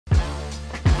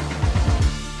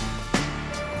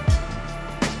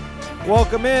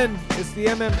Welcome in. It's the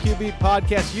MMQB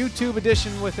podcast, YouTube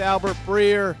edition with Albert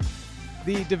Breer.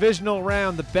 The divisional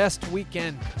round, the best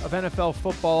weekend of NFL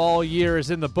football all year,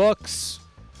 is in the books.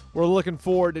 We're looking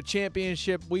forward to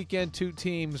championship weekend. Two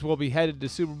teams will be headed to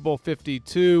Super Bowl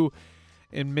 52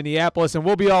 in Minneapolis, and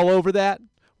we'll be all over that.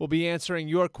 We'll be answering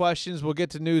your questions. We'll get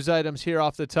to news items here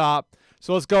off the top.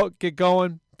 So let's get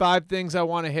going. 5 things I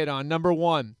want to hit on. Number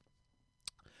 1.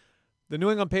 The New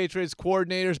England Patriots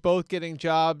coordinators both getting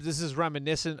jobs. This is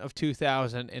reminiscent of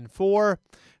 2004.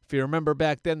 If you remember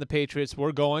back then, the Patriots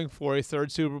were going for a 3rd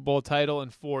Super Bowl title in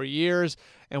 4 years,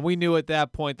 and we knew at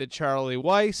that point that Charlie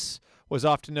Weis was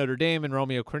off to Notre Dame and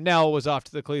Romeo Crennel was off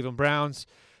to the Cleveland Browns.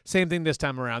 Same thing this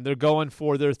time around. They're going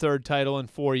for their 3rd title in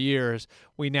 4 years.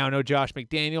 We now know Josh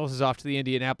McDaniels is off to the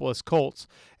Indianapolis Colts,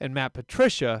 and Matt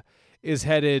Patricia is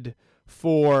headed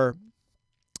for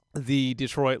the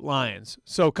Detroit Lions.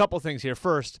 So a couple things here.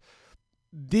 First,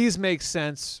 these make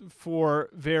sense for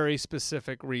very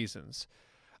specific reasons.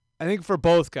 I think for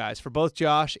both guys, for both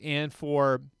Josh and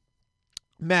for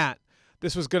Matt,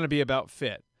 this was going to be about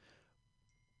fit.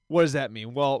 What does that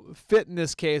mean? Well, fit in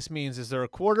this case means, is there a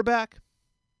quarterback?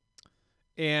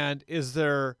 And is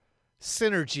there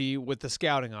synergy with the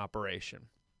scouting operation?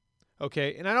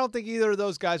 Okay, and I don't think either of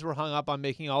those guys were hung up on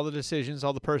making all the decisions,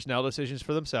 all the personnel decisions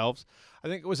for themselves. I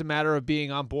think it was a matter of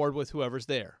being on board with whoever's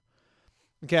there.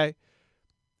 Okay?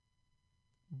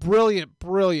 Brilliant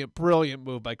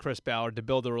move by Chris Ballard to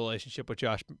build a relationship with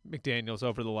Josh McDaniels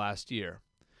over the last year.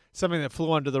 Something that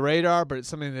flew under the radar, but it's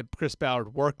something that Chris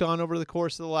Ballard worked on over the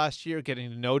course of the last year, getting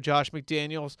to know Josh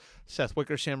McDaniels. Seth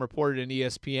Wickersham reported in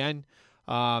ESPN.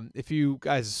 If you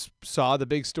guys saw the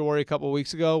big story a couple of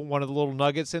weeks ago, one of the little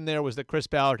nuggets in there was that Chris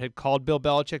Ballard had called Bill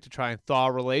Belichick to try and thaw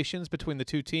relations between the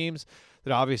two teams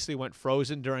that obviously went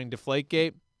frozen during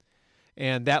Deflategate,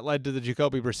 and that led to the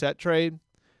Jacoby Brissett trade.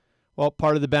 Well,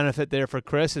 part of the benefit there for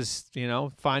Chris is,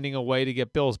 finding a way to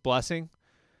get Bill's blessing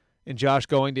and Josh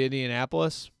going to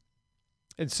Indianapolis.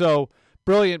 And so,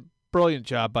 brilliant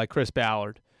job by Chris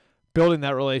Ballard building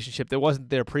that relationship that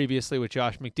wasn't there previously with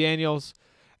Josh McDaniels.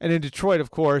 And in Detroit,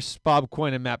 of course, Bob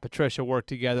Quinn and Matt Patricia worked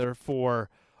together for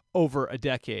over a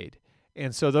decade.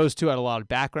 And so those two had a lot of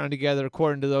background together.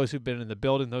 According to those who've been in the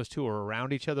building, those two were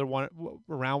around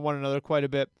around one another quite a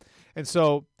bit. And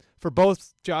so for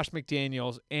both Josh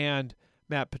McDaniels and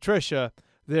Matt Patricia,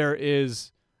 there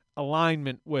is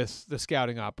alignment with the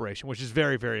scouting operation, which is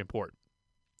very, very important.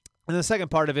 And the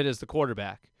second part of it is the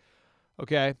quarterback.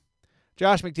 Okay?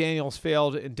 Josh McDaniels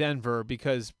failed in Denver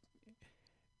because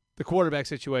the quarterback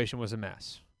situation was a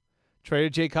mess.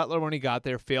 Traded Jay Cutler when he got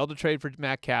there, failed to trade for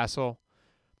Matt Castle,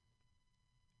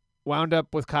 wound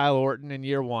up with Kyle Orton in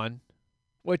year 1,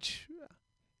 which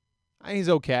he's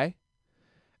okay,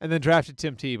 and then drafted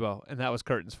Tim Tebow, and that was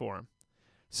curtains for him.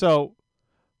 So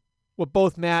what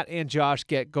both Matt and Josh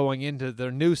get going into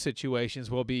their new situations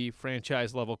will be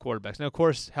franchise-level quarterbacks. Now, of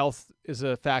course, health is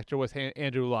a factor with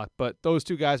Andrew Luck, but those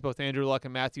two guys, both Andrew Luck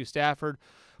and Matthew Stafford,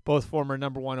 both former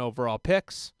number 1 overall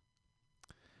picks.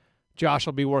 Josh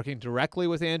will be working directly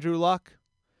with Andrew Luck.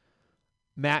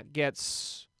 Matt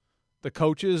gets the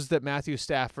coaches that Matthew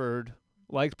Stafford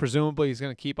liked. Presumably he's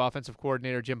going to keep offensive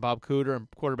coordinator Jim Bob Cooter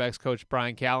and quarterbacks coach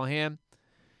Brian Callahan.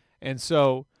 And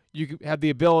so you have the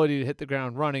ability to hit the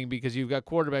ground running because you've got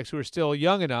quarterbacks who are still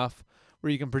young enough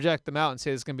where you can project them out and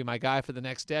say, this is going to be my guy for the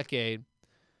next decade,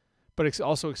 but it's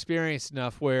also experienced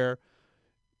enough where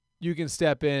you can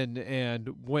step in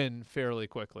and win fairly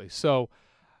quickly. So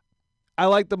I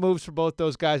like the moves for both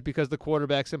those guys because the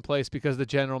quarterback's in place, because the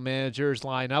general managers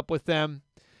line up with them.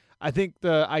 I think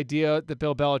the idea that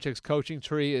Bill Belichick's coaching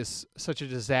tree is such a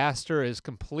disaster is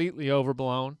completely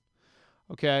overblown.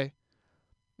 Okay?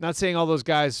 Not saying all those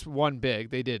guys won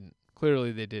big. They didn't.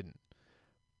 Clearly they didn't.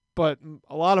 But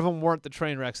a lot of them weren't the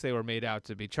train wrecks they were made out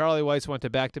to be. Charlie Weis went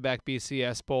to back-to-back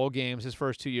BCS bowl games his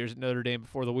first 2 years at Notre Dame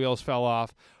before the wheels fell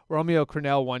off. Romeo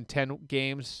Crennel won 10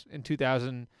 games in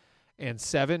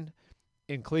 2007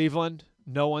 in Cleveland.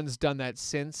 No one's done that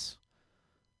since.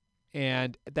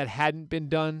 And that hadn't been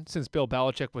done since Bill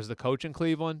Belichick was the coach in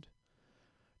Cleveland.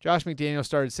 Josh McDaniels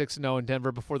started 6-0 in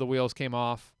Denver before the wheels came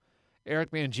off.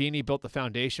 Eric Mangini built the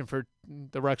foundation for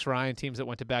the Rex Ryan teams that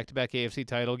went to back-to-back AFC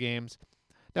title games.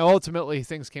 Now, ultimately,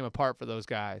 things came apart for those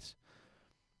guys.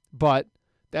 But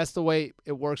that's the way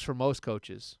it works for most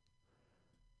coaches.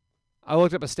 I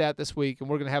looked up a stat this week, and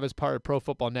we're going to have as part of Pro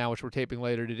Football Now, which we're taping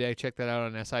later today. Check that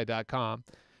out on SI.com.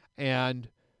 And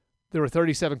there were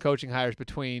 37 coaching hires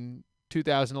between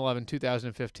 2011 and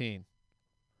 2015.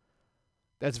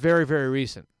 That's very, very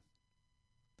recent.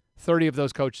 30 of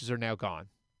those coaches are now gone.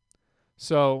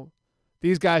 So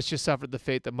these guys just suffered the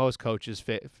fate that most coaches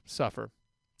suffer.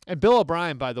 And Bill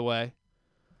O'Brien, by the way,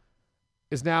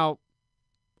 is now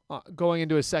going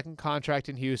into his second contract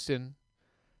in Houston.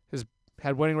 Has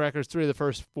had winning records 3 of the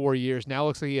first 4 years. Now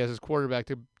looks like he has his quarterback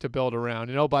to build around.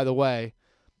 And, oh, by the way,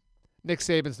 Nick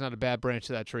Saban's not a bad branch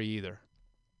of that tree either.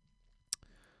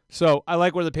 So I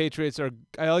like where the Patriots are.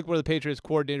 I like where the Patriots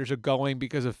coordinators are going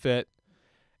because of fit.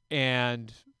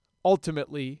 And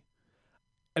ultimately,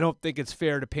 I don't think it's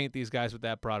fair to paint these guys with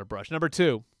that broad a brush. Number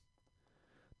 2,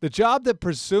 the job that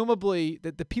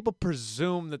the people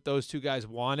presume that those 2 guys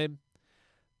wanted,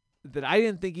 that I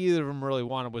didn't think either of them really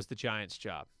wanted, was the Giants'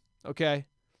 job. Okay?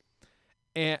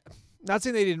 And not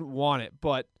saying they didn't want it,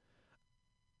 but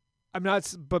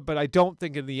but I don't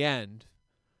think in the end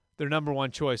their number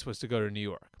one choice was to go to New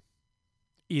York.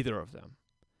 Either of them.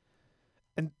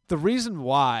 And the reason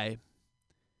why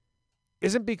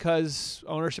isn't because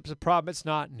ownership's a problem. It's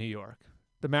not in New York.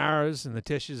 The Maras and the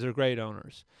Tishes are great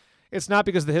owners. It's not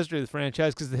because of the history of the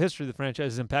franchise, because the history of the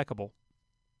franchise is impeccable.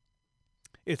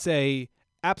 It's a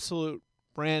absolute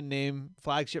brand name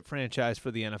flagship franchise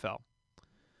for the NFL.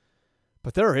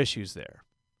 But there are issues there.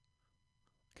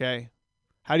 Okay?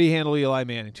 How do you handle Eli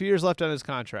Manning? 2 years left on his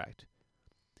contract.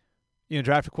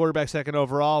 Draft a quarterback second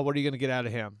overall. What are you going to get out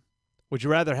of him? Would you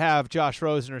rather have Josh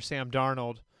Rosen or Sam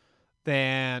Darnold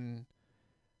than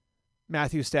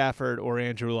Matthew Stafford or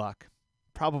Andrew Luck?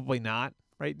 Probably not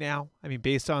right now. I mean,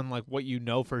 based on what you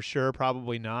know for sure,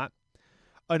 probably not.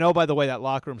 And oh, by the way, that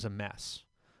locker room's a mess.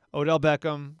 Odell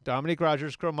Beckham, Dominique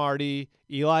Rodgers-Cromartie,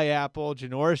 Eli Apple,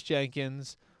 Janoris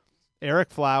Jenkins,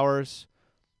 Eric Flowers.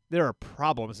 There are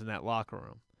problems in that locker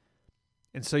room.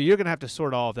 And so you're going to have to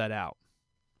sort all of that out.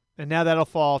 And now that'll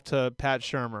fall to Pat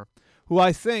Shurmur, who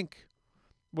I think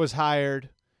was hired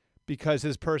because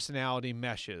his personality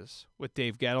meshes with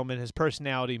Dave Gettleman. His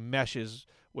personality meshes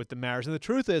with the Maras. And the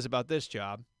truth is about this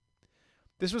job,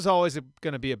 this was always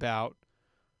going to be about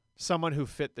someone who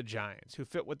fit the Giants, who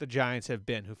fit what the Giants have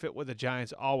been, who fit what the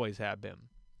Giants always have been.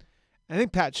 I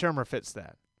think Pat Shurmur fits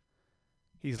that.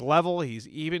 He's level, he's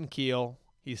even keel,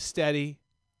 he's steady.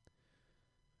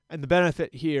 And the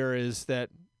benefit here is that,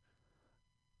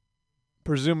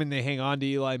 presuming they hang on to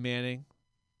Eli Manning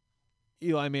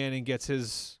gets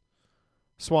his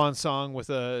swan song with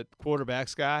a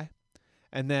quarterbacks guy,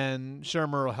 and then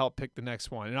Shurmur will help pick the next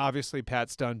one. And obviously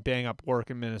Pat's done bang-up work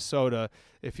in Minnesota.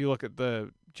 If you look at the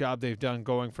job they've done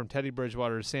going from Teddy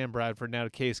Bridgewater to Sam Bradford now to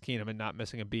Case Keenum and not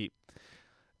missing a beat.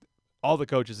 All the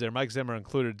coaches there, Mike Zimmer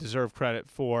included, deserve credit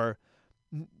for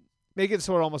making it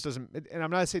so it almost doesn't – and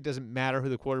I'm not saying it doesn't matter who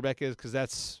the quarterback is, because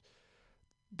that's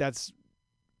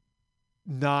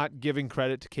not giving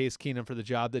credit to Case Keenum for the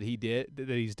job that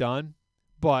he's done.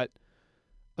 But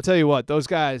I'll tell you what, a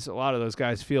lot of those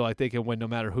guys feel like they can win no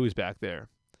matter who's back there.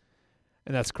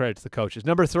 And that's credit to the coaches.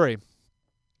 Number 3.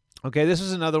 Okay, this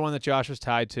is another one that Josh was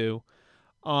tied to.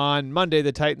 On Monday,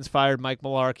 the Titans fired Mike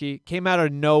Mularkey. Came out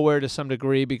of nowhere to some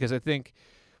degree because I think,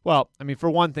 for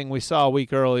one thing, we saw a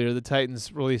week earlier, the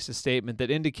Titans released a statement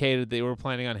that indicated they were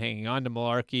planning on hanging on to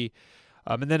Mularkey.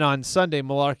 And then on Sunday,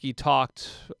 Mularkey talked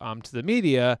to the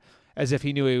media as if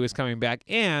he knew he was coming back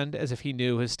and as if he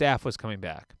knew his staff was coming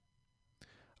back.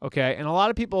 Okay, and a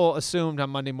lot of people assumed on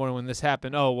Monday morning when this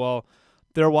happened,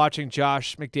 they're watching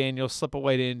Josh McDaniels slip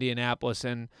away to Indianapolis,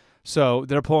 and so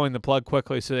they're pulling the plug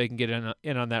quickly so they can get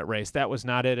in on that race. That was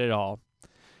not it at all.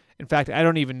 In fact, I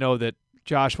don't even know that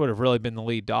Josh would have really been the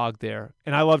lead dog there.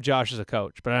 And I love Josh as a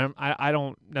coach, but I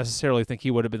don't necessarily think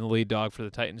he would have been the lead dog for the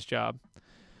Titans job.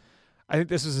 I think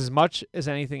this is as much as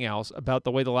anything else about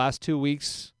the way the last 2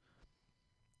 weeks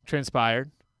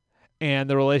transpired and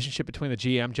the relationship between the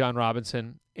GM, John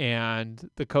Robinson, and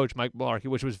the coach, Mike Mularkey,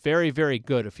 which was very, very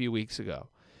good a few weeks ago.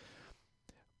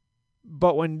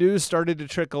 But when news started to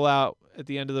trickle out at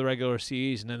the end of the regular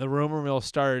season and the rumor mill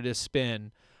started to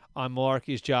spin on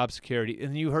Mularkey's job security,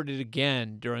 and you heard it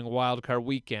again during Wild Card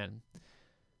Weekend,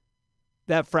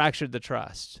 that fractured the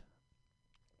trust.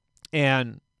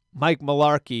 And Mike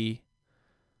Mularkey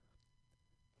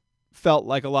felt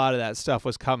like a lot of that stuff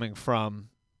was coming from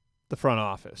the front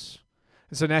office.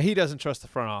 And so now he doesn't trust the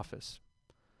front office.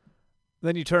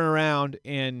 Then you turn around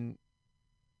and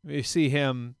you see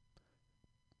him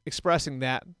expressing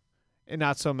that in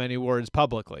not so many words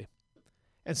publicly.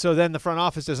 And so then the front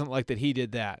office doesn't like that he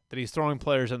did that he's throwing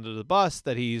players under the bus,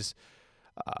 that he's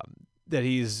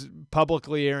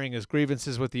publicly airing his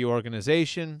grievances with the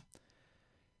organization.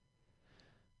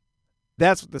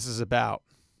 That's what this is about.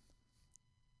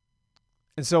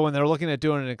 And so when they're looking at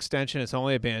doing an extension, it's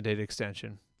only a Band-Aid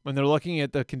extension. When they're looking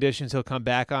at the conditions he'll come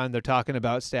back on, they're talking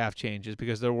about staff changes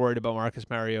because they're worried about Marcus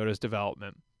Mariota's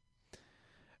development.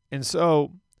 And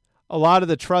so a lot of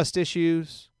the trust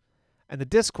issues And the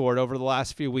discord over the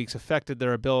last few weeks affected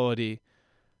their ability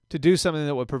to do something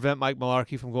that would prevent Mike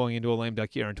Mularkey from going into a lame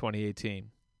duck year in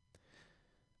 2018.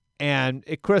 And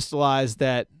it crystallized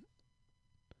that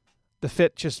the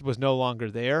fit just was no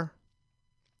longer there.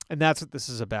 And that's what this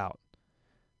is about.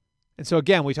 And so,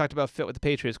 again, we talked about fit with the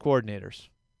Patriots coordinators.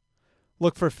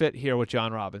 Look for fit here with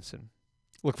John Robinson.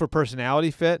 Look for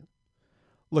personality fit.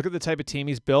 Look at the type of team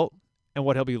he's built and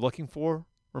what he'll be looking for.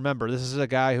 Remember, this is a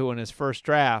guy who in his first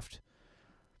draft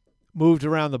moved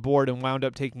around the board and wound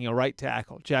up taking a right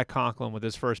tackle, Jack Conklin, with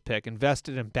his first pick,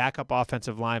 invested in backup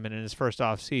offensive linemen in his first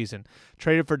offseason,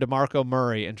 traded for DeMarco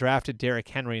Murray, and drafted Derrick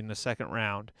Henry in the second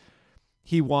round.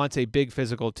 He wants a big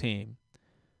physical team.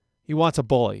 He wants a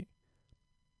bully.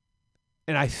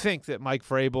 And I think that Mike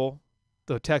Vrabel,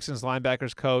 the Texans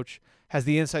linebackers coach, has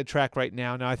the inside track right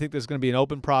now. Now, I think there's going to be an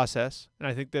open process, and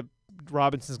I think that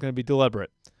Robinson's going to be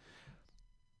deliberate.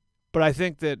 But I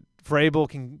think that Vrabel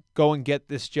can go and get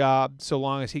this job so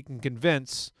long as he can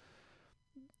convince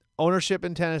ownership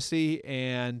in Tennessee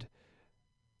and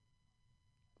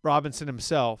Robinson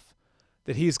himself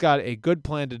that he's got a good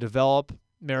plan to develop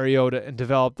Mariota and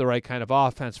develop the right kind of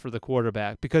offense for the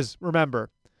quarterback. Because remember,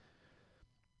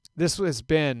 this has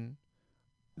been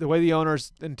the way the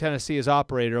owners in Tennessee has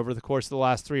operated over the course of the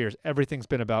last 3 years. Everything's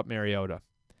been about Mariota.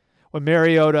 When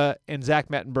Mariota and Zach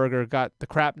Mettenberger got the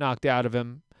crap knocked out of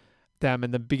them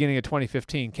in the beginning of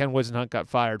 2015, Ken Wisenhunt got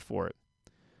fired for it.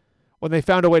 When they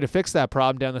found a way to fix that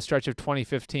problem down the stretch of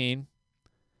 2015,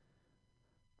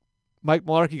 Mike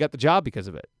Mularkey got the job because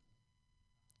of it.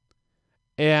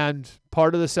 And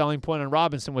part of the selling point on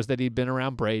Robinson was that he'd been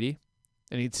around Brady,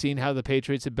 and he'd seen how the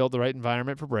Patriots had built the right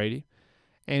environment for Brady,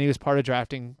 and he was part of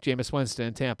drafting Jameis Winston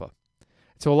in Tampa.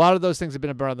 So a lot of those things have been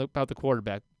about the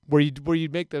quarterback. Where you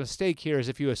make the mistake here is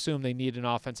if you assume they need an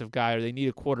offensive guy or they need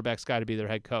a quarterback's guy to be their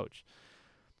head coach.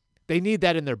 They need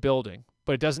that in their building,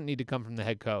 but it doesn't need to come from the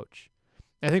head coach.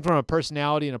 And I think from a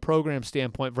personality and a program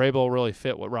standpoint, Vrabel will really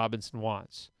fit what Robinson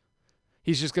wants.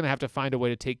 He's just going to have to find a way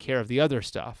to take care of the other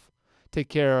stuff. Take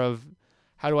care of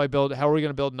how are we going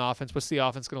to build an offense? What's the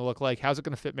offense going to look like? How's it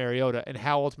going to fit Mariota? And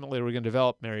how ultimately are we going to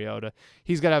develop Mariota?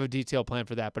 He's got to have a detailed plan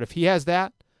for that. But if he has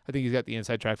that, I think he's got the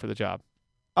inside track for the job.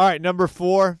 All right, number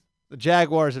 4, the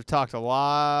Jaguars have talked a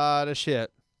lot of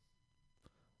shit.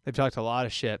 They've talked a lot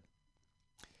of shit.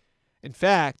 In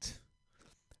fact,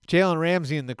 Jalen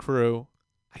Ramsey and the crew,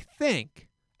 I think,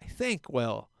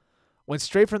 went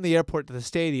straight from the airport to the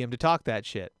stadium to talk that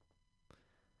shit.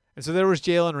 And so there was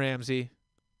Jalen Ramsey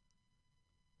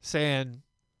saying,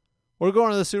 we're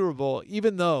going to the Super Bowl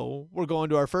even though we're going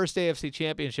to our first AFC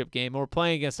championship game and we're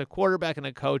playing against a quarterback and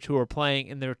a coach who are playing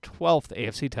in their 12th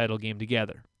AFC title game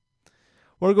together.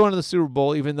 We're going to the Super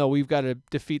Bowl even though we've got to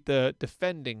defeat the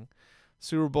defending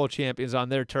Super Bowl champions on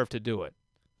their turf to do it.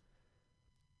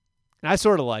 And I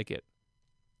sort of like it.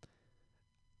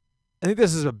 I think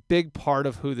this is a big part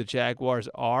of who the Jaguars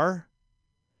are.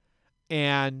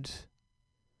 And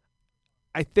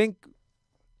I think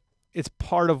it's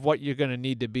part of what you're going to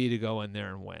need to be to go in there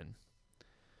and win.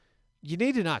 You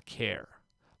need to not care.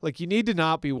 Like, you need to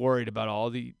not be worried about all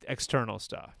the external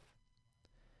stuff.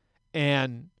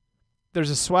 And there's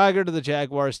a swagger to the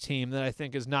Jaguars team that I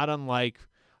think is not unlike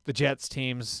the Jets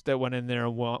teams that went in there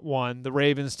and won, the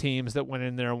Ravens teams that went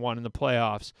in there and won in the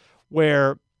playoffs,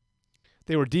 where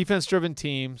they were defense-driven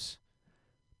teams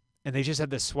and they just had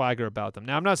this swagger about them.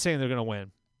 Now, I'm not saying they're going to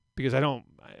win because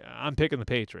I'm picking the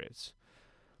Patriots.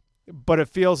 But it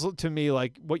feels to me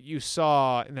like what you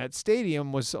saw in that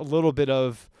stadium was a little bit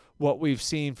of what we've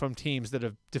seen from teams that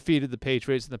have defeated the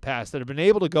Patriots in the past, that have been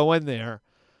able to go in there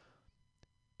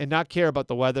and not care about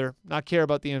the weather, not care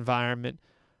about the environment,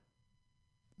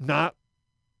 not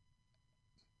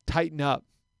tighten up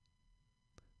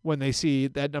when they see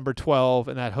that number 12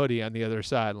 and that hoodie on the other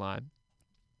sideline.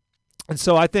 And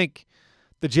so I think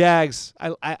the Jags,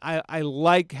 I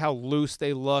like how loose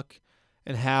they look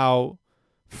and how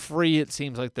free it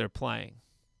seems like they're playing.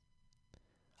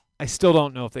 I still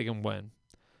don't know if they can win.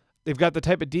 They've got the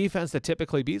type of defense that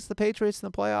typically beats the Patriots in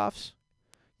the playoffs.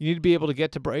 You need to be able to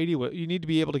get to Brady. You need to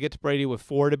be able to get to Brady with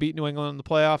 4 to beat New England in the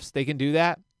playoffs. They can do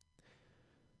that.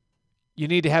 You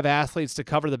need to have athletes to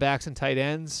cover the backs and tight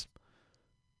ends.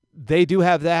 They do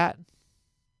have that.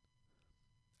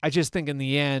 I just think in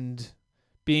the end,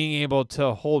 being able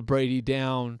to hold Brady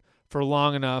down for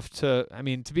long enough to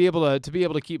be able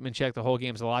to keep him in check the whole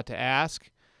game is a lot to ask.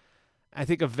 I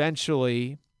think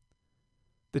eventually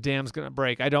the dam's going to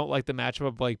break. I don't like the matchup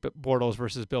of Blake Bortles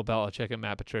versus Bill Belichick and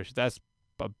Matt Patricia. That's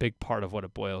a big part of what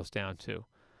it boils down to.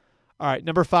 All right,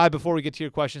 number 5 before we get to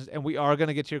your questions, and we are going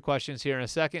to get to your questions here in a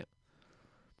second.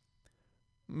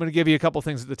 I'm going to give you a couple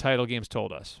things that the title games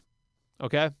told us.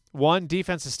 okay? One,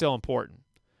 defense is still important.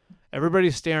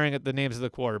 Everybody's staring at the names of the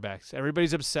quarterbacks.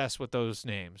 Everybody's obsessed with those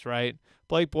names, right?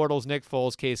 Blake Bortles, Nick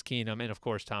Foles, Case Keenum, and, of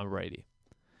course, Tom Brady.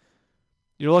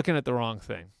 You're looking at the wrong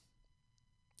thing,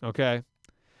 okay?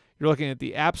 You're looking at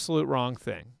the absolute wrong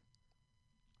thing.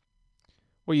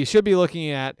 What you should be looking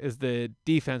at is the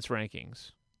defense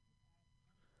rankings,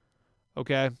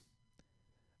 okay?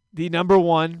 The number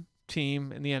one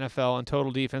team in the NFL in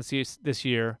total defense this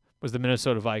year was the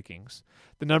Minnesota Vikings.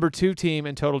 The number 2 team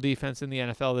in total defense in the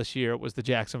NFL this year was the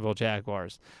Jacksonville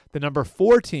Jaguars. The number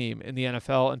 4 team in the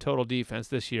NFL in total defense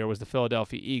this year was the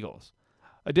Philadelphia Eagles.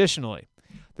 Additionally,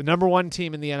 the number 1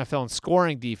 team in the NFL in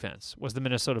scoring defense was the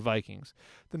Minnesota Vikings.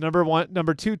 The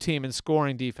number 2 team in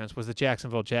scoring defense was the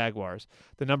Jacksonville Jaguars.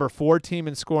 The number 4 team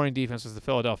in scoring defense was the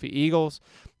Philadelphia Eagles.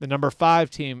 The number 5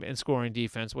 team in scoring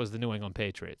defense was the New England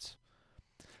Patriots.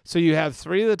 So you have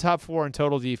 3 of the top 4 in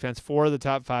total defense, 4 of the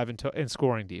top 5 in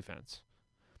scoring defense.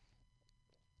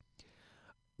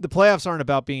 The playoffs aren't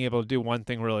about being able to do one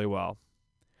thing really well.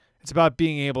 It's about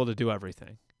being able to do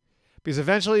everything. Because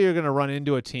eventually you're going to run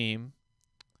into a team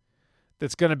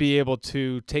that's going to be able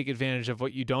to take advantage of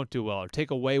what you don't do well or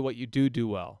take away what you do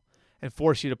well and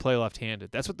force you to play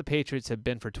left-handed. That's what the Patriots have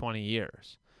been for 20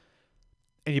 years.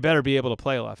 And you better be able to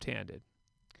play left-handed.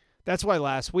 That's why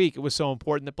last week it was so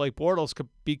important that Blake Bortles could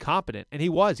be competent. And he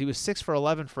was. He was 6 for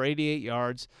 11 for 88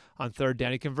 yards on third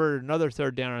down. He converted another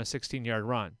third down on a 16-yard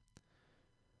run.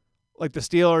 Like the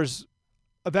Steelers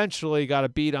eventually got a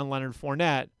beat on Leonard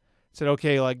Fournette, said,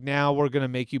 okay, like now we're going to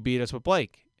make you beat us with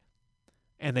Blake.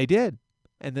 And they did.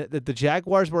 And the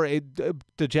Jaguars were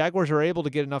able to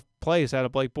get enough plays out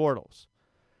of Blake Bortles.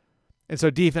 And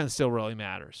so defense still really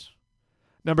matters.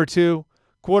 Number 2,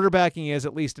 quarterbacking is,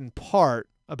 at least in part,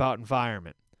 about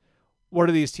environment. What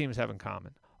do these teams have in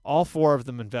common? All 4 of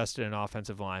them invested in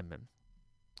offensive linemen,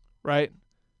 right?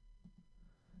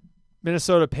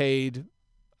 Minnesota paid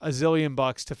 $1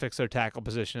 zillion to fix their tackle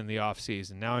position in the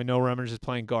offseason. Now I know Remmers is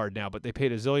playing guard now, but they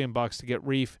paid $1 zillion to get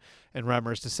Reif and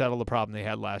Remmers to settle the problem they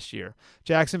had last year.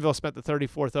 Jacksonville spent the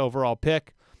 34th overall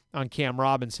pick on Cam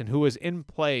Robinson, who was in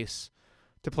place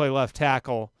to play left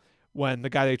tackle when the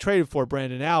guy they traded for,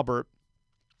 Brandon Albert,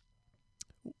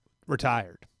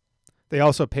 retired. They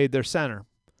also paid their center,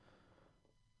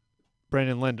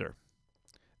 Brandon Linder.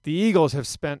 The Eagles have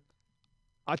spent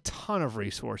a ton of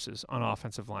resources on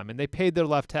offensive linemen. They paid their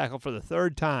left tackle for the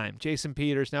 3rd time, Jason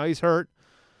Peters. Now he's hurt,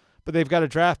 but they've got a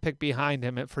draft pick behind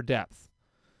him for depth.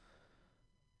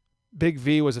 Big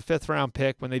V was a 5th-round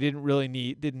pick when they didn't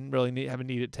really have a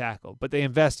needed tackle, but they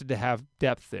invested to have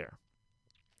depth there.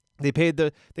 They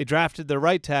drafted their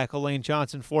right tackle, Lane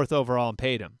Johnson, 4th overall, and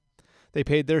paid him. They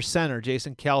paid their center,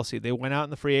 Jason Kelsey. They went out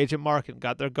in the free agent market and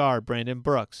got their guard, Brandon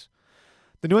Brooks.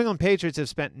 The New England Patriots have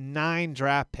spent 9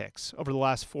 draft picks over the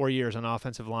last 4 years on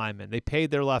offensive linemen. They paid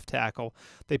their left tackle.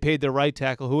 They paid their right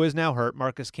tackle, who is now hurt,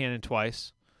 Marcus Cannon,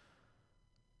 twice.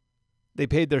 They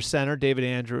paid their center, David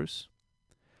Andrews.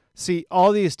 See,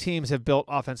 all these teams have built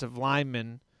offensive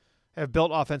lines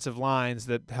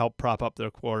that help prop up their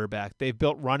quarterback. They've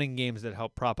built running games that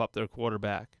help prop up their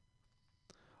quarterback.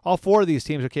 All 4 of these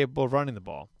teams are capable of running the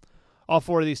ball. All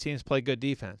 4 of these teams play good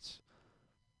defense.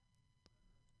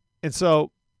 And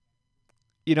so,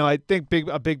 I think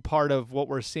a big part of what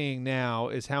we're seeing now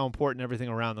is how important everything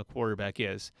around the quarterback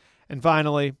is. And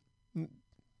finally,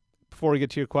 before we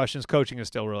get to your questions, coaching is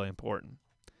still really important.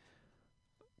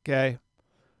 Okay?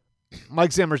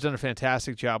 Mike Zimmer's done a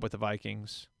fantastic job with the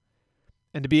Vikings.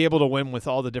 And to be able to win with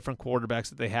all the different quarterbacks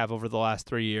that they have over the last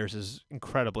 3 years is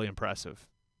incredibly impressive.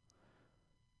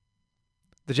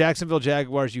 The Jacksonville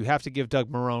Jaguars, you have to give Doug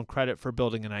Marrone credit for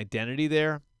building an identity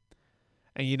there.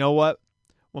 And you know what?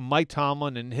 When Mike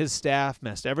Tomlin and his staff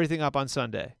messed everything up on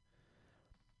Sunday,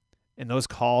 and those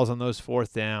calls on those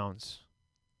 4th downs,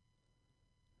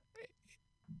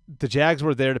 the Jags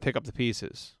were there to pick up the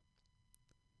pieces.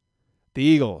 The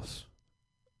Eagles,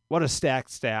 what a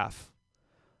stacked staff.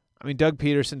 I mean, Doug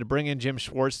Peterson to bring in Jim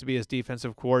Schwartz to be his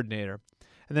defensive coordinator,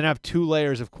 and then have 2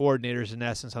 layers of coordinators in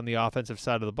essence on the offensive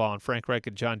side of the ball, and Frank Reich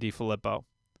and John DiFilippo.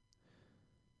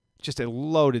 Just a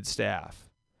loaded staff.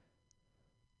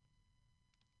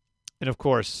 And, of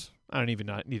course, I don't even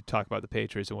need to talk about the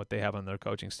Patriots and what they have on their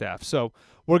coaching staff. So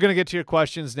we're going to get to your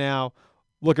questions now.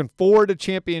 Looking forward to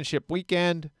championship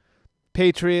weekend.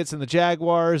 Patriots and the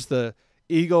Jaguars, the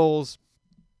Eagles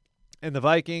and the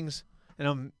Vikings. And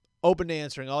I'm open to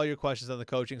answering all your questions on the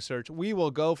coaching search. We will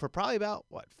go for probably about,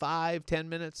 5-10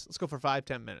 minutes? Let's go for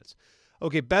 5-10 minutes.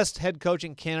 Okay, best head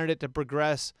coaching candidate to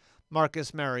progress,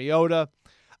 Marcus Mariota.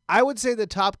 I would say the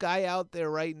top guy out there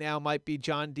right now might be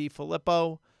John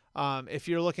DiFilippo. If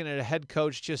you're looking at a head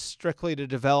coach just strictly to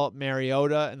develop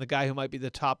Mariota and the guy who might be the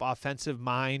top offensive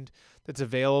mind that's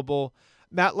available,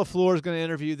 Matt LaFleur is going to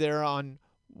interview there on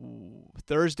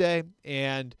Thursday,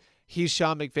 and he's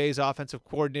Sean McVay's offensive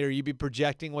coordinator. You'd be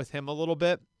projecting with him a little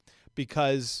bit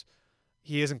because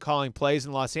he isn't calling plays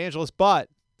in Los Angeles, but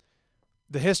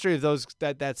the history of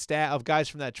that stat of guys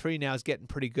from that tree now is getting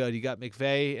pretty good. You got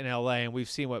McVay in LA, and we've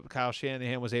seen what Kyle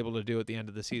Shanahan was able to do at the end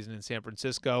of the season in San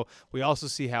Francisco. We also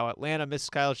see how Atlanta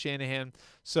missed Kyle Shanahan.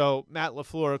 So Matt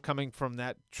LaFleur coming from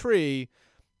that tree,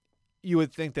 you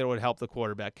would think that it would help the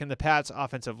quarterback. Can the Pats'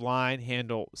 offensive line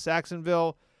handle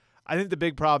Saxonville? I think the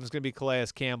big problem is going to be Calais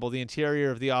Campbell. The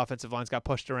interior of the offensive line's got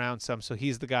pushed around some, so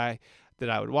he's the guy that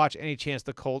I would watch. Any chance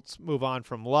the Colts move on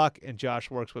from Luck and Josh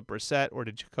works with Brissett, or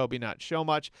did Jacoby not show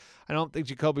much? I don't think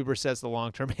Jacoby Brissett's the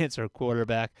long-term answer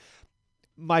quarterback.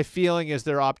 My feeling is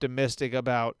they're optimistic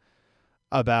about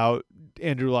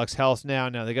Andrew Luck's health now.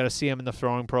 Now they got to see him in the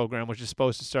throwing program, which is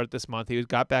supposed to start this month. He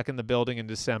got back in the building in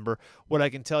December. What I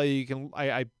can tell you,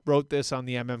 I wrote this on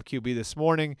the MMQB this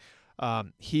morning.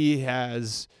 He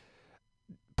has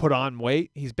put on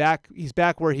weight. He's back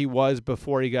where he was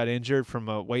before he got injured from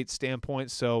a weight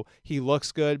standpoint, so he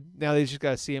looks good. Now they just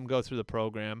got to see him go through the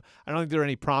program. I don't think there are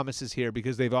any promises here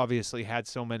because they've obviously had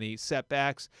so many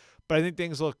setbacks, but I think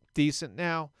things look decent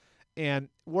now. And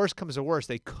worst comes to worst,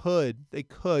 they could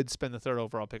spend the third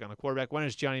overall pick on the quarterback. When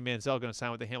is Johnny Manziel going to sign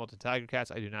with the Hamilton Tiger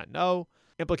Cats? I do not know.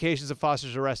 Implications of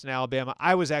Foster's arrest in Alabama.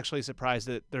 I was actually surprised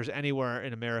that there's anywhere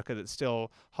in America that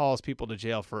still hauls people to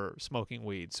jail for smoking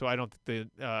weed. So I don't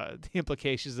think the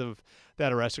implications of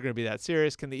that arrest are going to be that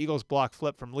serious. Can the Eagles block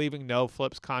Flip from leaving? No,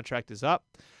 Flip's contract is up.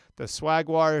 The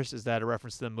Swagwars, is that a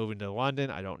reference to them moving to London?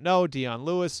 I don't know. Dion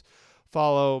Lewis,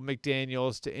 follow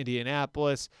McDaniels to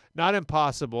Indianapolis. Not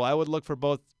impossible. I would look for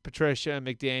both Patricia and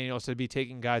McDaniels to be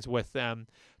taking guys with them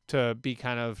to be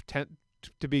kind of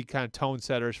tone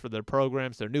setters for their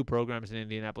programs, their new programs in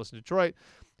Indianapolis and Detroit.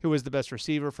 Who is the best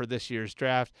receiver for this year's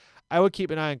draft? I would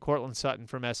keep an eye on Cortland Sutton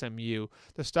from SMU.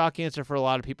 The stock answer for a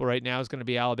lot of people right now is going to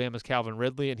be Alabama's Calvin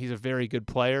Ridley, and he's a very good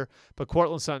player. But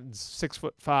Cortland Sutton's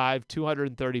 6'5",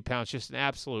 230 pounds, just an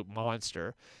absolute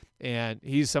monster. And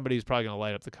he's somebody who's probably going to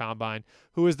light up the combine.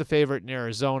 Who is the favorite in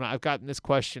Arizona? I've gotten this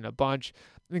question a bunch.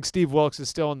 I think Steve Wilkes is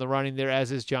still in the running there, as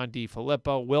is John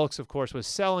DeFilippo. Wilkes, of course, was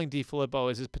selling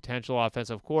DeFilippo as his potential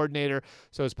offensive coordinator,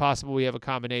 so it's possible we have a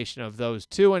combination of those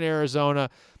two in Arizona.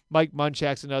 Mike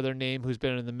Munchak's another name who's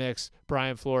been in the mix.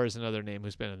 Brian Flores, another name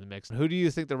who's been in the mix. Who do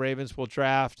you think the Ravens will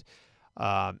draft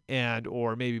and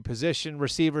or maybe position?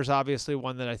 Receivers, obviously,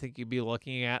 one that I think you'd be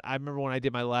looking at. I remember when I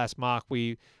did my last mock,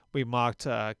 we mocked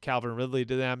Calvin Ridley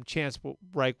to them. Chance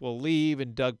Reich will leave,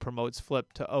 and Doug promotes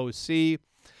Flip to OC.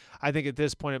 I think at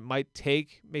this point it might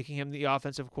take making him the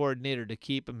offensive coordinator to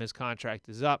keep him. His contract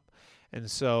is up.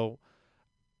 And so,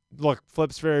 look,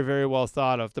 Flip's very, very well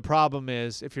thought of. The problem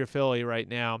is, if you're Philly right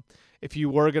now, if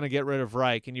you were going to get rid of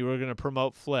Reich and you were going to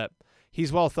promote Flip,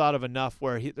 he's well thought of enough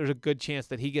where there's a good chance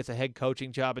that he gets a head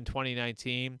coaching job in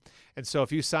 2019. And so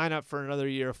if you sign up for another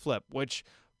year of Flip, which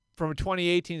from a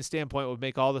 2018 standpoint would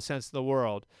make all the sense in the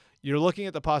world, you're looking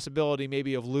at the possibility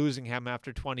maybe of losing him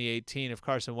after 2018 if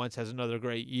Carson Wentz has another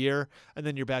great year, and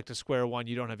then you're back to square one.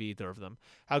 You don't have either of them.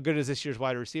 How good is this year's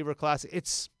wide receiver class?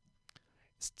 It's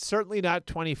certainly not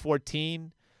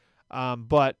 2014,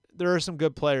 but there are some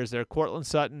good players there. Cortland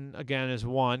Sutton, again, is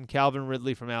one. Calvin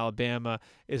Ridley from Alabama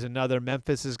is another.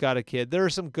 Memphis has got a kid. There are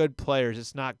some good players.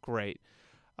 It's not great.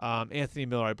 Anthony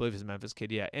Miller, I believe, is a Memphis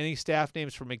kid. Yeah. Any staff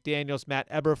names for McDaniels? Matt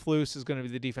Eberflus is going to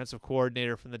be the defensive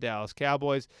coordinator from the Dallas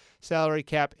Cowboys. Salary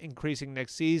cap increasing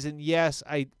next season. Yes,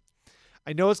 I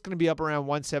know it's going to be up around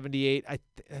 178. I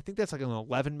think that's like an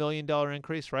 $11 million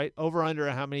increase, right? Over under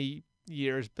how many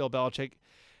years Bill Belichick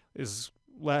has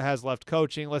left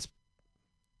coaching. Let's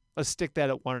stick that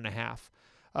at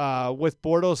 1.5. With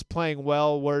Bortles playing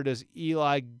well, where does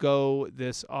Eli go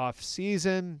this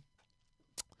offseason?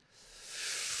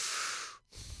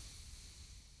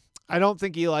 I don't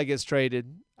think Eli gets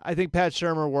traded. I think Pat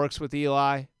Shurmur works with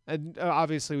Eli, and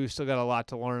obviously we've still got a lot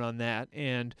to learn on that,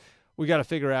 and we got to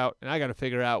figure out, and I got to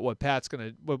figure out what Pat's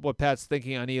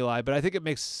thinking on Eli. But I think it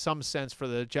makes some sense for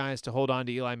the Giants to hold on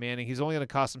to Eli Manning. He's only going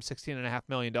to cost them $16.5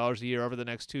 million a year over the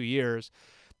next 2 years,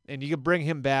 and you can bring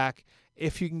him back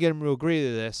if you can get him to agree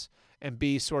to this and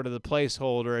be sort of the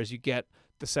placeholder as you get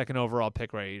the second overall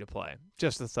pick ready to play.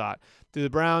 Just a thought. Do the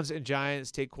Browns and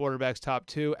Giants take quarterbacks top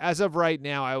two? As of right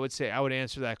now, I would say I would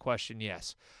answer that question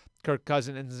yes. Kirk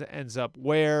Cousins ends up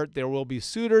where. There will be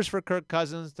suitors for Kirk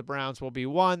Cousins. The Browns will be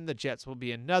one. The Jets will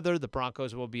be another. The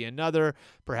Broncos will be another.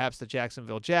 Perhaps the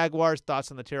Jacksonville Jaguars.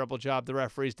 Thoughts on the terrible job the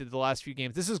referees did the last few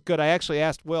games? This is good. I actually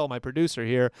asked Will, my producer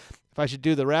here, if I should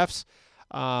do the refs.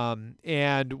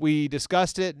 And we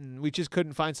discussed it, and we just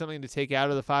couldn't find something to take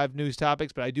out of the 5 news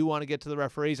topics. But I do want to get to the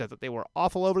referees. I thought they were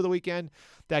awful over the weekend.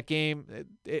 That game,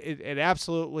 it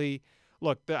absolutely –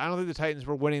 look, I don't think the Titans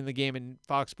were winning the game in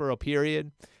Foxborough,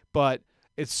 period. But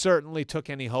it certainly took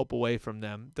any hope away from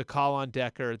them. The call on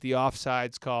Decker, the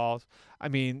offsides calls. I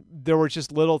mean, there were just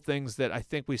little things that I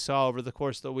think we saw over the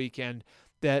course of the weekend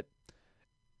that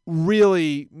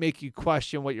really make you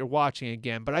question what you're watching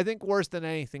again. But I think worse than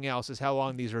anything else is how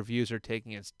long these reviews are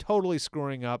taking. It's totally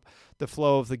screwing up the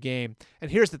flow of the game.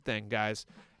 And here's the thing, guys,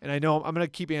 and I know I'm going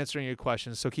to keep answering your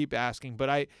questions, so keep asking.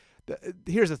 But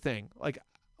here's the thing. Like,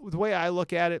 the way I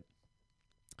look at it,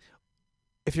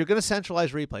 if you're going to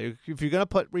centralize replay, if you're going to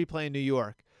put replay in New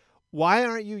York, why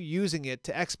aren't you using it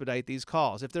to expedite these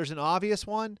calls? If there's an obvious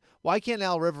one, why can't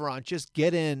Al Riveron just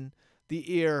get in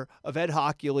the ear of Ed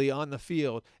Hockley on the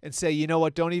field and say, you know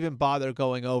what, don't even bother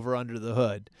going over under the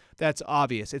hood. That's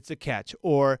obvious. It's a catch,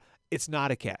 or it's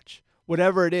not a catch.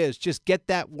 Whatever it is, just get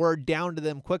that word down to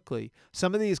them quickly.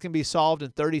 Some of these can be solved in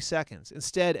 30 seconds.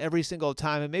 Instead, every single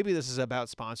time, and maybe this is about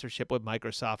sponsorship with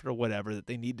Microsoft or whatever, that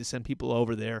they need to send people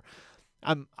over there.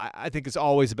 I think it's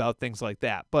always about things like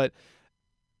that. But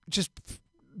just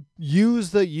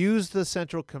use the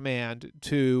central command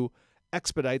to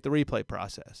expedite the replay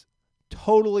process.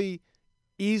 Totally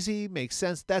easy, makes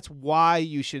sense. That's why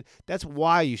you should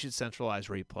centralize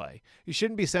replay. You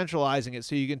shouldn't be centralizing it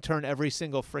so you can turn every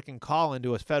single freaking call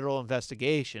into a federal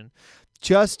investigation.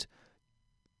 Just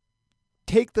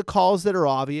take the calls that are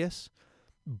obvious,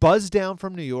 buzz down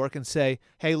from New York and say,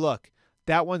 hey, look,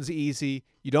 that one's easy.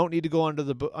 You don't need to go under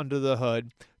the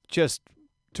hood. Just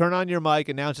turn on your mic,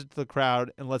 announce it to the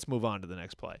crowd, and let's move on to the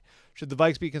next play. Should the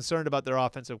Vikes be concerned about their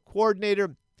offensive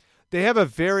coordinator? They have a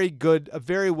very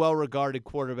well-regarded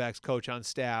quarterbacks coach on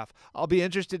staff. I'll be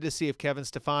interested to see if Kevin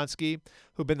Stefanski,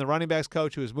 who's been the running backs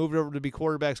coach, who has moved over to be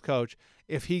quarterbacks coach,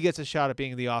 if he gets a shot at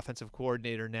being the offensive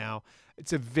coordinator now.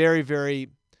 It's a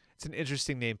it's an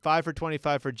interesting name. 5 for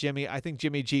 25 for Jimmy. I think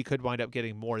Jimmy G could wind up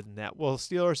getting more than that. Will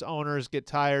Steelers owners get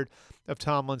tired of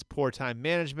Tomlin's poor time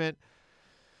management?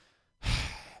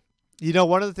 You know,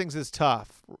 one of the things that's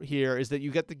tough here is that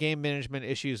you get the game management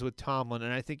issues with Tomlin,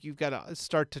 and I think you've got to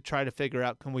start to try to figure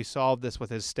out, can we solve this with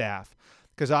his staff?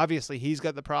 Because obviously he's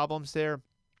got the problems there.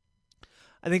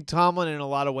 I think Tomlin in a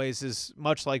lot of ways is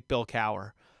much like Bill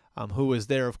Cowher, who was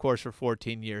there, of course, for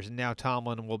 14 years, and now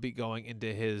Tomlin will be going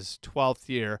into his 12th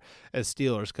year as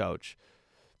Steelers coach.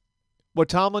 What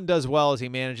Tomlin does well is he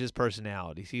manages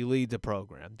personalities. He leads a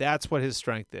program. That's what his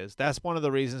strength is. That's one of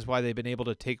the reasons why they've been able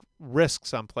to take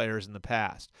risks on players in the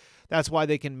past. That's why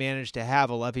they can manage to have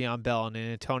a Le'Veon Bell and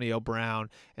an Antonio Brown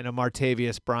and a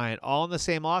Martavius Bryant all in the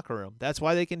same locker room. That's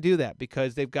why they can do that,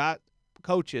 because they've got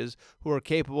coaches who are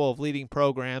capable of leading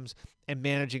programs and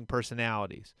managing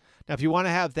personalities. Now, if you want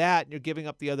to have that and you're giving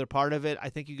up the other part of it, I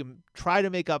think you can try to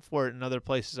make up for it in other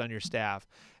places on your staff.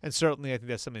 And certainly I think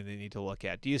that's something they need to look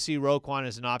at. Do you see Roquan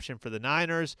as an option for the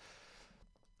Niners?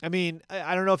 I mean,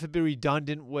 I don't know if it'd be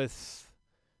redundant with,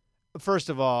 first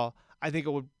of all, I think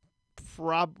it would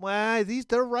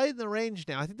they're right in the range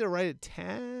now. I think they're right at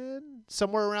 10,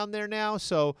 somewhere around there now.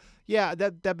 So, yeah,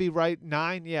 that'd be right.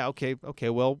 9, yeah, okay.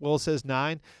 Will says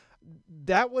 9.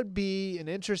 That would be an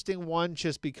interesting one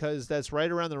just because that's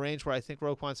right around the range where I think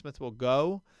Roquan Smith will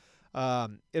go.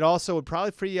 It also would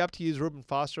probably free you up to use Reuben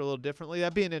Foster a little differently.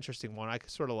 That'd be an interesting one. I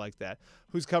sort of like that.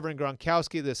 Who's covering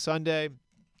Gronkowski this Sunday?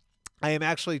 I am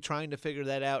actually trying to figure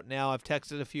that out now. I've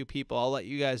texted a few people. I'll let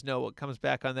you guys know what comes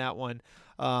back on that one.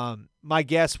 My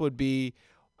guess would be,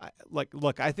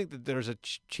 look, I think that there's a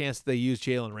chance they use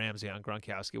Jalen Ramsey on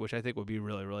Gronkowski, which I think would be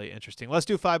really, really interesting. Let's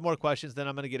do 5 more questions, then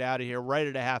I'm going to get out of here right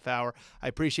at a half hour. I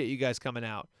appreciate you guys coming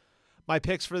out. My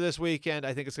picks for this weekend,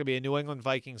 I think it's going to be a New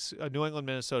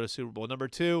England-Minnesota Super Bowl. Number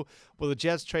 2, will the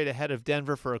Jets trade ahead of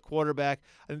Denver for a quarterback?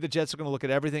 I think the Jets are going to look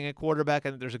at everything at quarterback. I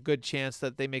think there's a good chance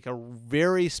that they make a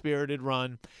very spirited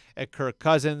run at Kirk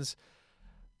Cousins.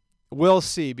 We'll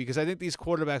see, because I think these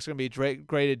quarterbacks are going to be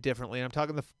graded differently. And I'm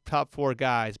talking the top 4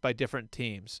 guys by different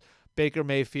teams. Baker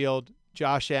Mayfield,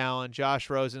 Josh Allen, Josh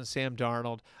Rosen, Sam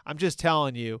Darnold. I'm just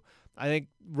telling you, I think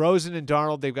Rosen and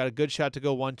Darnold, they've got a good shot to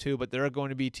go 1-2, but there are going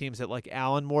to be teams that like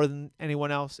Allen more than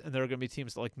anyone else, and there are going to be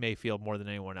teams that like Mayfield more than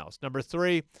anyone else. Number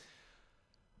 3,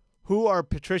 who are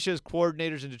Patricia's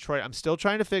coordinators in Detroit? I'm still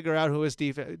trying to figure out who his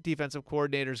defensive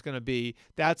coordinator is going to be.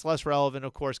 That's less relevant,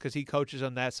 of course, because he coaches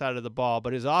on that side of the ball.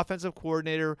 But his offensive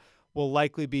coordinator will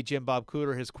likely be Jim Bob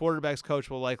Cooter. His quarterbacks coach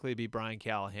will likely be Brian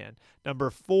Callahan. Number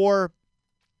 4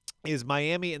 is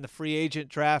Miami in the free agent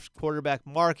draft quarterback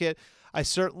market. I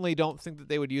certainly don't think that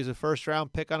they would use a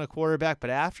first-round pick on a quarterback, but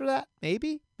after that,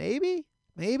 maybe.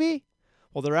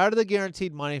 Well, they're out of the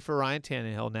guaranteed money for Ryan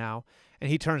Tannehill now, and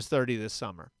he turns 30 this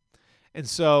summer. And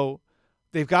so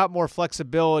they've got more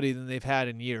flexibility than they've had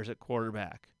in years at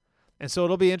quarterback. And so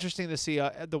it'll be interesting to see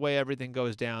the way everything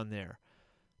goes down there.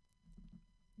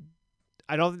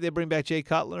 I don't think they bring back Jay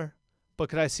Cutler, but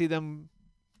could I see them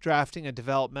drafting a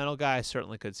developmental guy? I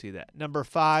certainly could see that. Number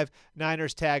 5,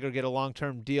 Niners tag or get a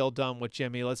long-term deal done with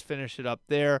Jimmy. Let's finish it up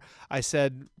there. I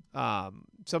said,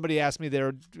 somebody asked me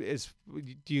do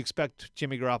you expect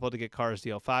Jimmy Garoppolo to get Carr's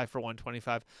deal? 5 for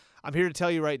 $125. I'm here to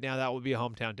tell you right now that would be a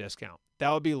hometown discount.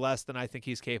 That would be less than I think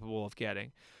he's capable of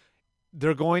getting.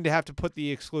 They're going to have to put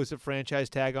the exclusive franchise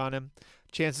tag on him.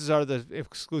 Chances are the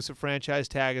exclusive franchise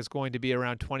tag is going to be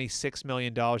around $26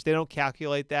 million. They don't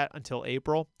calculate that until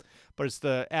April, but it's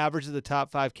the average of the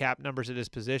top 5 cap numbers at his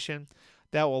position.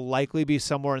 That will likely be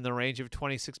somewhere in the range of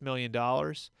 $26 million.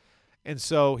 And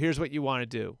so here's what you want to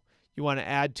do. You want to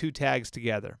add 2 tags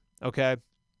together, okay?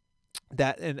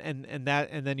 That and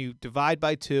then you divide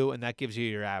by 2, and that gives you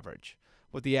your average,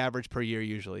 what the average per year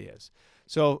usually is.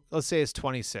 So let's say it's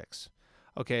 26.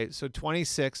 Okay, so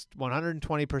 26,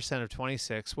 120% of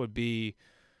 26 would be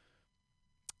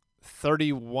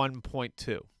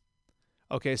 31.2.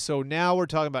 Okay, so now we're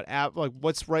talking about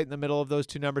what's right in the middle of those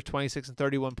two numbers, 26 and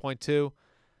 31.2.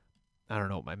 I don't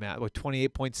know what my math,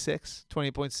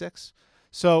 28.6.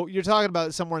 So you're talking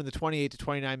about somewhere in the $28 to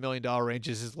 $29 million range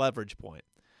is his leverage point.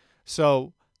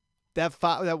 So that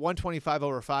 125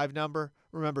 over 5 number,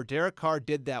 remember, Derek Carr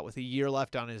did that with a year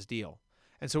left on his deal.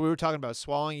 And so we were talking about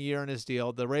swallowing a year in his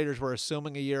deal. The Raiders were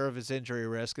assuming a year of his injury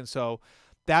risk. And so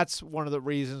that's one of the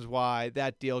reasons why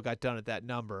that deal got done at that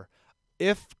number.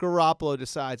 If Garoppolo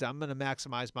decides I'm going to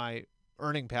maximize my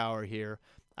earning power here,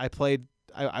 I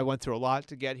went through a lot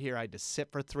to get here. I had to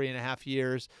sit for 3.5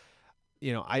 years.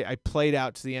 I played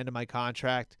out to the end of my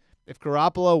contract. If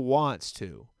Garoppolo wants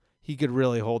to, he could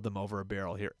really hold them over a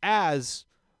barrel here. As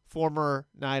former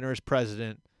Niners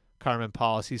president Carmen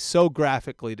Policy so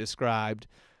graphically described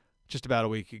just about a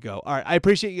week ago. All right, I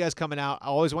appreciate you guys coming out. I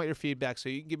always want your feedback, so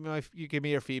you can give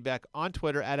me your feedback on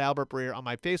Twitter at Albert Breer, on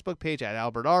my Facebook page at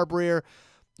Albert R. Breer.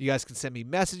 You guys can send me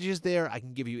messages there. I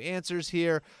can give you answers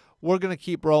here. We're going to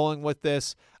keep rolling with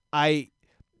this. I'm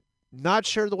not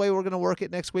sure the way we're going to work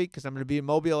it next week because I'm going to be in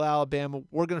Mobile, Alabama.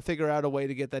 We're going to figure out a way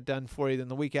to get that done for you. Then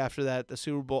the week after that, the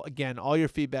Super Bowl. Again, all your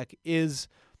feedback is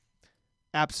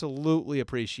absolutely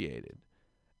appreciated.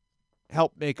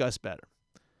 Help make us better.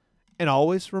 And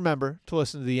always remember to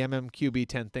listen to the MMQB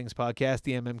 10 Things podcast,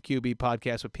 the MMQB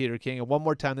podcast with Peter King, and one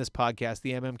more time this podcast,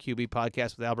 the MMQB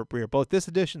podcast with Albert Breer. Both this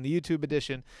edition, the YouTube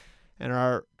edition, and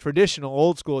our traditional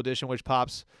old school edition, which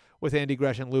pops with Andy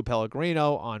Gresham and Lou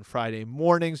Pellegrino on Friday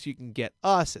mornings. You can get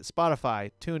us at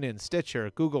Spotify, TuneIn, Stitcher,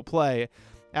 Google Play,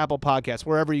 Apple Podcasts,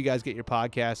 wherever you guys get your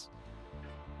podcasts.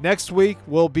 Next week,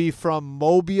 we'll be from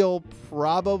Mobile,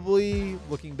 probably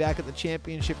looking back at the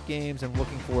championship games and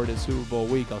looking forward to Super Bowl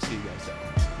week. I'll see you guys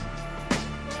then.